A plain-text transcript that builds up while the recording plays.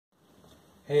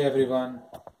Hey everyone,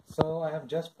 so I have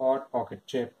just bought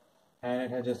PocketCHIP and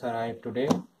it has just arrived today.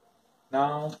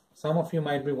 Now, some of you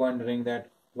might be wondering that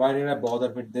why did I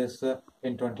bother with this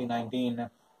in 2019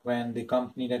 when the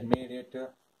company that made it,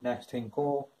 Next Thing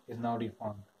Co, is now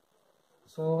defunct.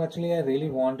 So actually, I really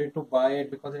wanted to buy it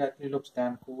because it actually looks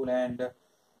damn cool and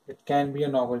it can be a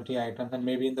novelty item and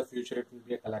maybe in the future it will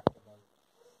be a collectible.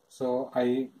 So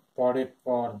I bought it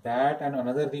for that, and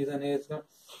another reason is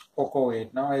Coco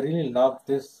 8. Now I really love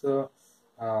this.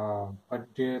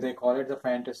 What do they call it? The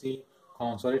fantasy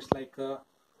console. It's like a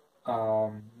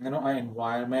an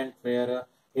environment where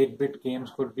 8-bit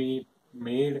games could be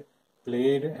made,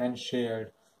 played, and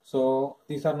shared. So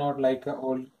these are not like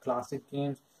old classic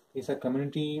games. These are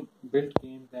community-built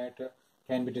games that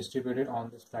can be distributed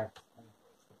on this platform.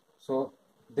 So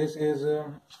this is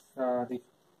the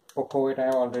Coco. It I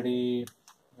have already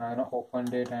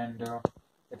opened it, and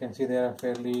you can see there are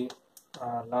fairly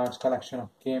large collection of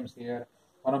games here.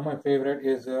 One of my favorite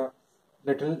is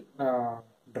Little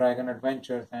Dragon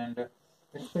Adventures, and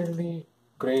it's really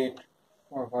great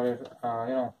for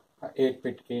a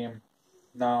 8-bit game.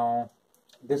 Now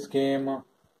this game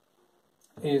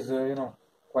is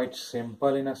quite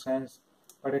simple in a sense,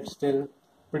 but it's still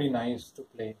pretty nice to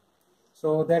play.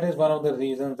 So that is one of the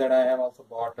reasons that I have also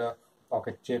bought a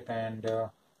PocketCHIP. And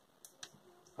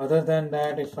other than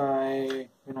that, if I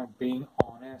being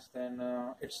honest, then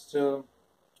it still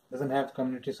doesn't have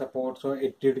community support. So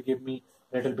it did give me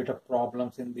a little bit of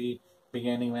problems in the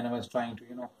beginning when I was trying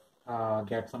to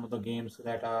get some of the games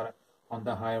that are on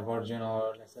the higher version,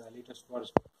 or let's say the latest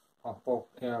version of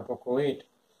Poco 8.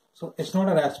 So it's not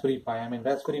a Raspberry Pi. I mean,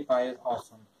 Raspberry Pi is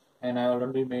awesome, and I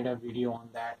already made a video on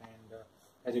that. And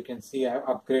as you can see, I have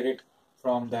upgraded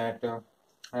from that.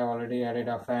 I have already added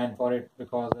a fan for it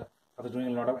because I was doing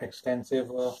a lot of extensive,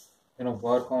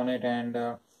 work on it, and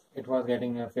it was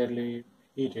getting fairly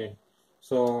heated.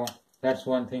 So that's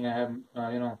one thing I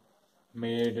have,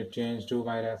 made a change to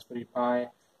my Raspberry Pi.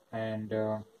 And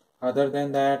other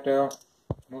than that,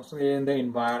 mostly in the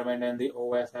environment and the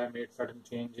OS, I made certain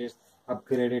changes,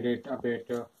 upgraded it a bit,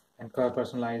 and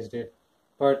personalized it.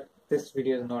 But this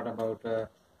video is not about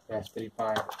Raspberry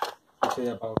Pi. This is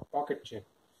about PocketCHIP.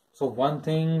 So one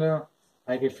thing,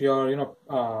 like if you're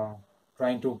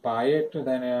trying to buy it,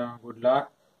 then good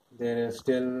luck. There is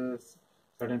still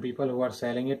certain people who are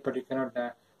selling it, but you cannot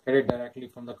get it directly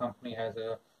from the company. As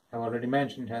I've already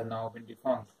mentioned, has now been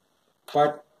defunct.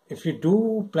 But if you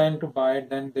do plan to buy it,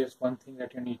 then there's one thing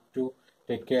that you need to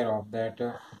take care of, that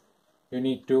you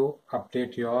need to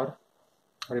update your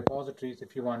repositories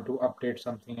if you want to update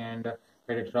something and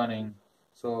get it running.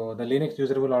 So the Linux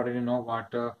user will already know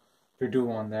what to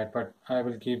do on that, but I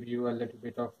will give you a little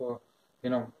bit of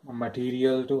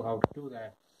material to how to do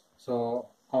that. So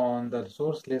on the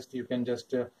source list, you can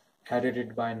just edit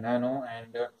it by nano,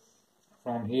 and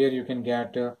from here you can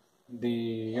get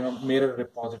the mirror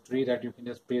repository that you can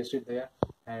just paste it there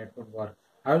and it would work.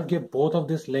 I will give both of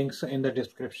these links in the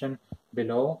description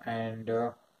below. And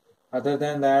other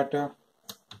than that,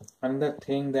 another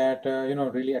thing that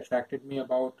really attracted me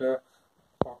about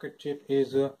PocketCHIP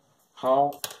is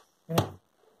how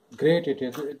great it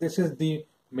is. This is the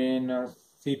main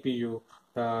CPU,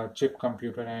 the chip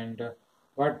computer, and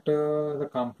what the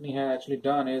company has actually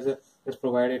done is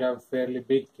provided a fairly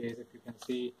big case. If you can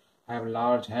see, I have a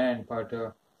large hand, but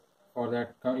for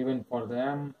that, even for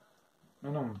them,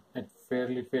 it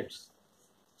fairly fits.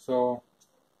 So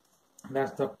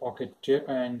that's the PocketCHIP,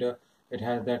 and it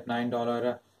has that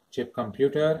 $9 chip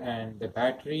computer and the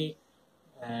battery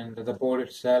and the board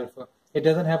itself. It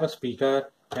doesn't have a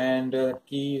speaker, and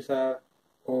keys are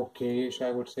okay-ish,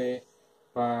 I would say.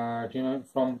 But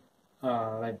from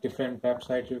like different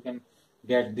websites, you can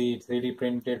get the 3D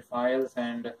printed files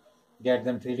and get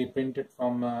them 3D printed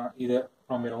from either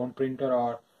from your own printer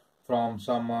or from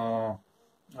some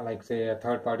like say a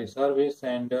third-party service,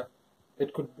 and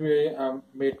it could be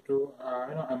made to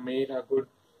made a good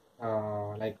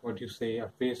like what you say, a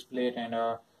faceplate and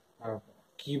a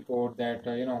keyboard that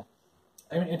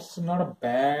I mean, it's not a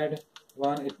bad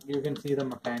one. You can see the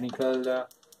mechanical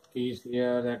keys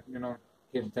here that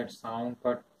gives that sound,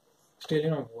 but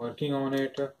still, working on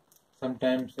it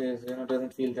sometimes is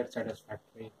doesn't feel that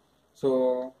satisfactory.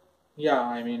 So yeah,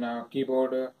 I mean, a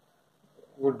keyboard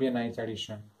would be a nice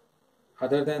addition.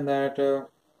 Other than that,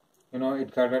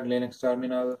 it got a Linux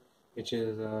terminal, which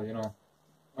is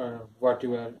what you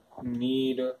will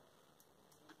need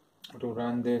to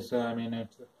run this. I mean,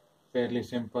 it's fairly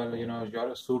simple. Your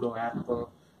sudo app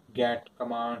get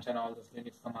commands and all those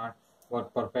Linux commands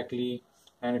work perfectly.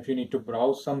 And if you need to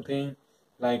browse something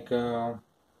like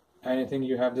anything,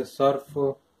 you have the surf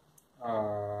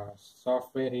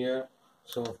software software here.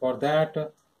 So for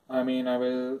that, I mean, I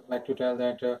will like to tell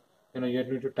that you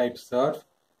need to type surf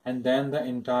and then the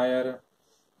entire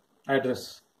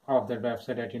address of the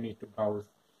website that you need to browse.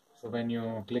 So when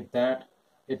you click that,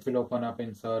 it will open up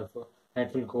in surf and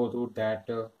it will go through that.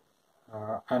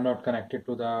 I'm not connected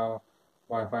to the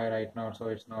Wi-Fi right now, so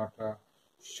it's not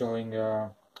showing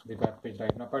the web page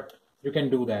right now, but you can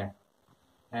do that.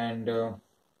 And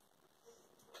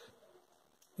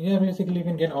yeah, basically you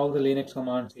can get all the Linux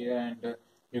commands here, and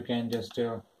you can just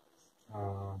uh,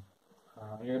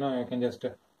 you can just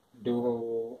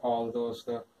do all those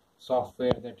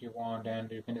software that you want,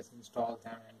 and you can just install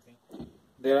them and things.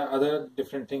 There are other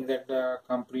different things that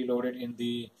come preloaded in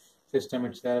the system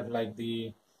itself, like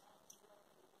this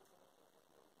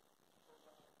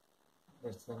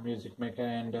music maker,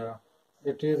 and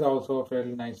it is also a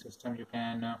fairly nice system. You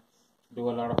can do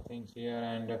a lot of things here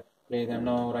and play them.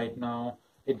 Now right now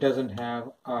it doesn't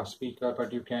have a speaker,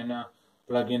 but you can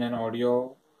plug in an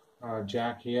audio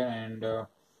jack here and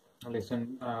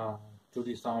listen to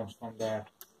the sounds from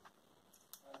that.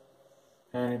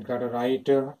 And it got a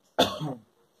writer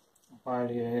file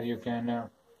here. You can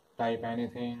type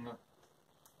anything,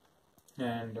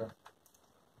 and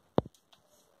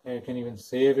you can even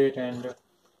save it. And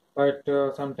but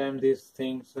sometimes these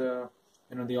things the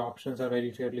options are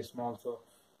very fairly small, so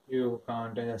you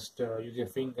can't just use your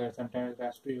finger. Sometimes it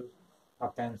has to use a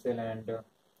pencil and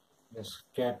just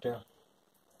get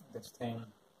this thing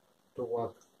to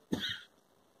work.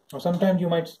 Or sometimes you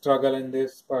might struggle in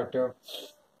this, but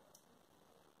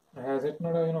has it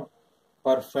not a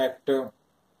perfect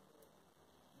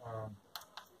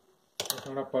it's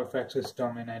not a perfect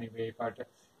system in any way, but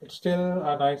it's still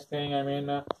a nice thing. I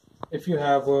mean, if you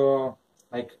have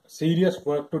like serious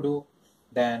work to do,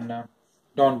 then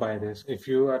don't buy this. If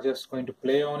you are just going to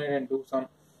play on it and do some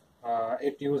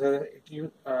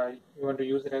you want to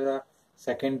use it as a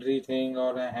secondary thing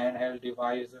or a handheld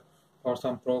device for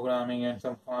some programming and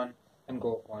some fun, and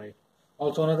go for it.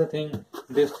 Also, another thing,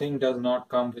 this thing does not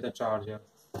come with a charger,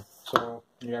 so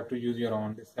you have to use your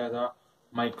own. This has a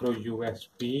micro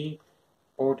USB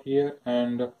port here,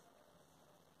 and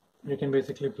you can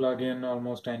basically plug in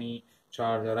almost any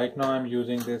charger. Right now I'm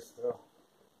using this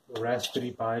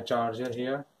Raspberry Pi charger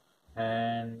here,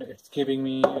 and it's giving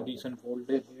me a decent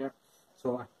voltage here,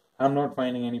 so I'm not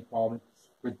finding any problem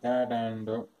with that. And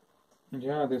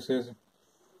yeah, this is,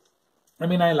 I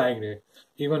mean, I liked it.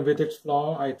 Even with its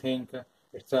flaw, I think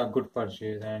it's a good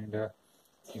purchase. And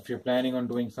if you're planning on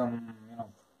doing some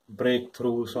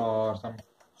breakthroughs or some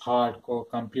hardcore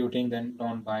computing, then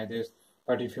don't buy this.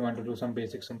 But if you want to do some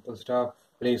basic simple stuff,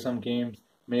 play some games,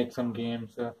 make some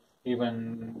games,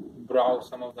 even browse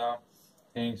some of the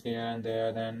things here and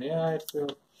there, then yeah, it's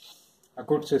a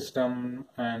good system.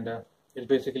 And it's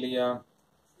basically a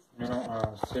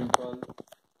simple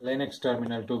Linux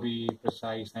terminal, to be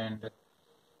precise. And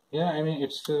yeah, I mean,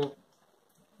 it's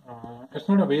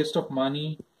not a waste of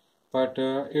money, but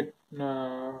it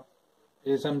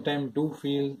sometimes do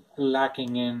feel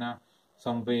lacking in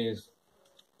some ways.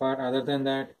 But other than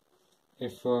that,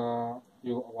 if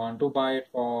you want to buy it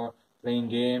for playing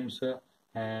games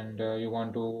and you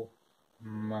want to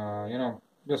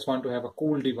just want to have a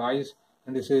cool device,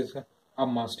 and this is a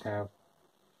must have.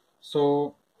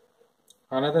 So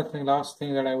another thing, last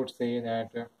thing that I would say,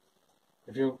 that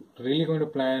if you're really going to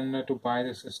plan to buy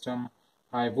the system,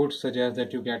 I would suggest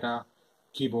that you get a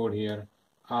keyboard here.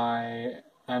 I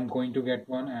am going to get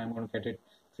one. I'm going to get it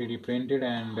 3D printed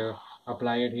and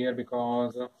apply it here,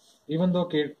 because even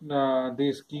though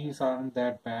these keys aren't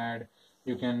that bad,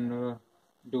 you can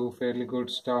do fairly good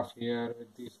stuff here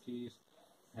with these keys,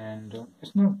 and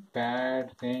it's not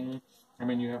bad thing. I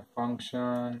mean, you have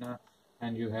function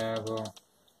and you have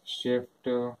shift,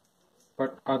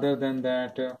 but other than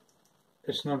that,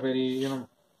 it's not very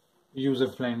user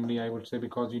friendly, I would say,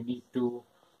 because you need to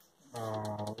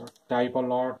type a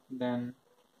lot. Then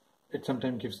it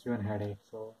sometimes gives you a headache.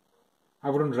 So I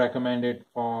wouldn't recommend it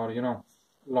for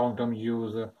long-term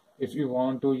use. If you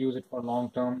want to use it for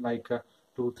long-term, like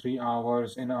 2-3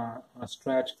 hours in a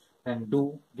stretch, then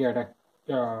do get a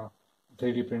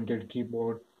 3D printed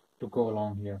keyboard to go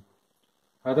along here.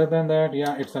 Other than that,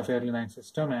 yeah, it's a fairly nice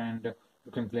system, and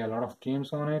you can play a lot of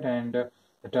games on it. And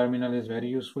the terminal is very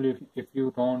useful if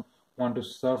you don't want to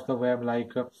surf the web,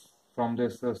 like from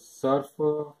this surf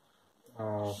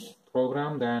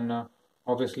program. Then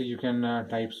obviously you can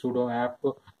type sudo app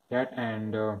get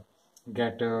and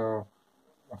get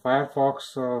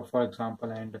Firefox, for example,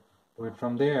 and do it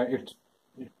from there. It's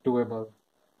doable.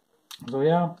 So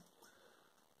yeah,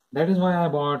 that is why I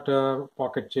bought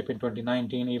PocketCHIP in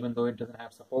 2019, even though it doesn't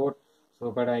have support.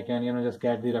 So, but I can just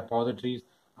get the repositories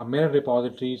a mirror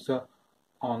repositories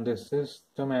on this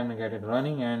system and get it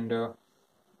running and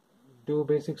do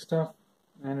basic stuff,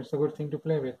 and it's a good thing to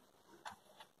play with.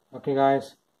 Okay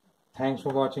guys, thanks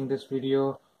for watching this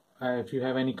video. If you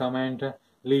have any comment,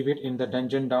 leave it in the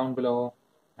dungeon down below,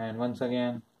 and once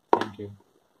again, thank you.